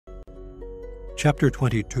Chapter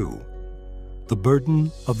 22. The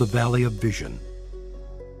Burden of the Valley of Vision.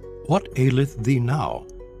 What aileth thee now,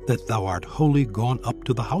 that thou art wholly gone up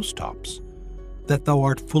to the housetops? That thou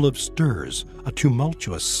art full of stirs, a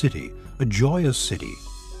tumultuous city, a joyous city?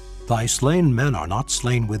 Thy slain men are not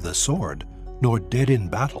slain with the sword, nor dead in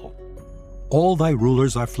battle. All thy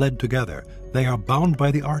rulers are fled together, they are bound by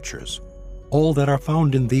the archers. All that are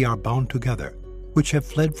found in thee are bound together, which have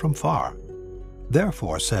fled from far.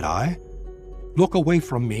 Therefore said I, Look away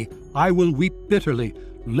from me, I will weep bitterly.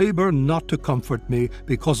 Labor not to comfort me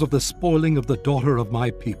because of the spoiling of the daughter of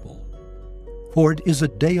my people. For it is a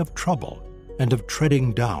day of trouble, and of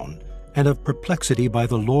treading down, and of perplexity by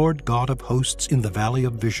the Lord God of hosts in the valley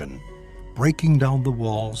of vision, breaking down the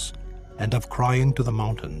walls, and of crying to the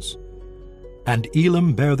mountains. And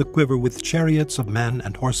Elam bare the quiver with chariots of men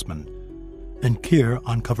and horsemen, and Kir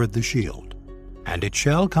uncovered the shield. And it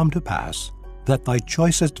shall come to pass, that thy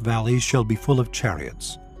choicest valleys shall be full of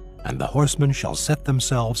chariots, and the horsemen shall set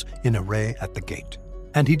themselves in array at the gate.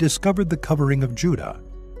 And he discovered the covering of Judah.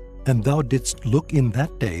 And thou didst look in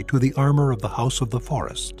that day to the armor of the house of the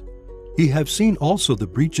forest. Ye have seen also the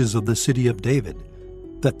breaches of the city of David,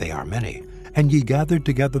 that they are many, and ye gathered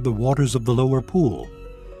together the waters of the lower pool.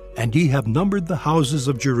 And ye have numbered the houses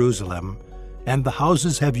of Jerusalem, and the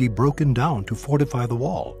houses have ye broken down to fortify the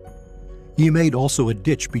wall. Ye made also a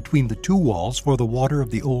ditch between the two walls for the water of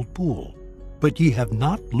the old pool. But ye have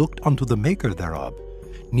not looked unto the maker thereof,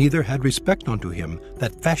 neither had respect unto him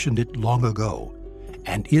that fashioned it long ago.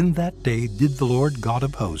 And in that day did the Lord God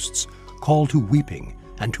of hosts call to weeping,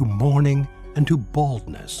 and to mourning, and to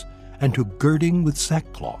baldness, and to girding with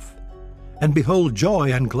sackcloth. And behold,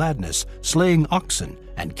 joy and gladness, slaying oxen,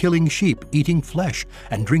 and killing sheep, eating flesh,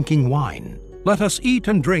 and drinking wine. Let us eat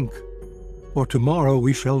and drink, for tomorrow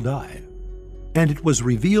we shall die. And it was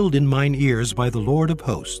revealed in mine ears by the Lord of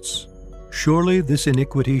hosts, Surely this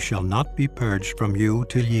iniquity shall not be purged from you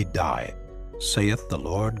till ye die, saith the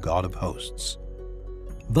Lord God of hosts.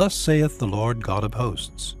 Thus saith the Lord God of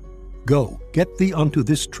hosts, Go, get thee unto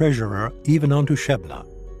this treasurer, even unto Shebna,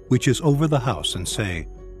 which is over the house, and say,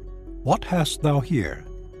 What hast thou here?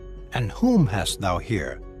 And whom hast thou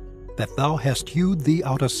here, that thou hast hewed thee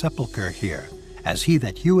out a sepulchre here, as he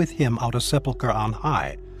that heweth him out a sepulchre on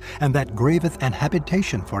high, and that graveth an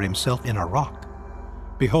habitation for himself in a rock?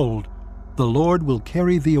 Behold, the Lord will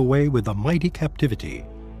carry thee away with a mighty captivity,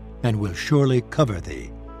 and will surely cover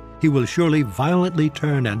thee. He will surely violently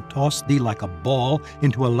turn and toss thee like a ball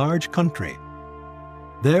into a large country.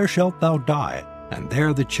 There shalt thou die, and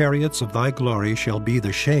there the chariots of thy glory shall be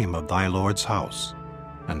the shame of thy Lord's house.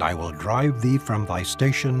 And I will drive thee from thy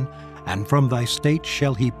station, and from thy state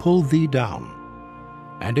shall he pull thee down.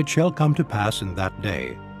 And it shall come to pass in that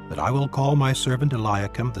day, that I will call my servant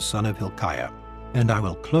Eliakim the son of Hilkiah, and I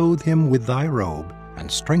will clothe him with thy robe,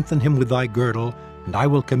 and strengthen him with thy girdle, and I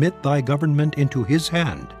will commit thy government into his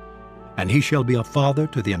hand. And he shall be a father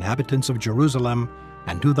to the inhabitants of Jerusalem,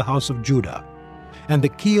 and to the house of Judah. And the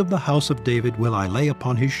key of the house of David will I lay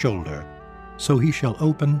upon his shoulder, so he shall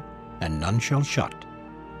open, and none shall shut.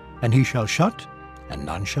 And he shall shut, and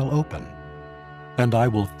none shall open. And I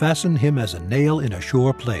will fasten him as a nail in a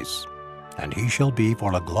sure place, and he shall be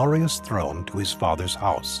for a glorious throne to his father's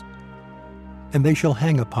house. And they shall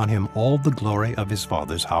hang upon him all the glory of his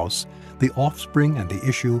father's house, the offspring and the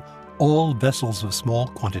issue, all vessels of small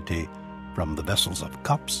quantity, from the vessels of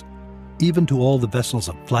cups, even to all the vessels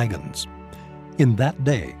of flagons. In that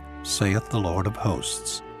day, saith the Lord of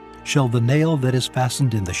hosts, shall the nail that is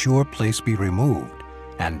fastened in the sure place be removed,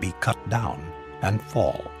 and be cut down, and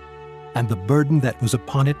fall, and the burden that was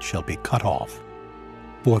upon it shall be cut off.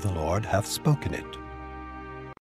 For the Lord hath spoken it.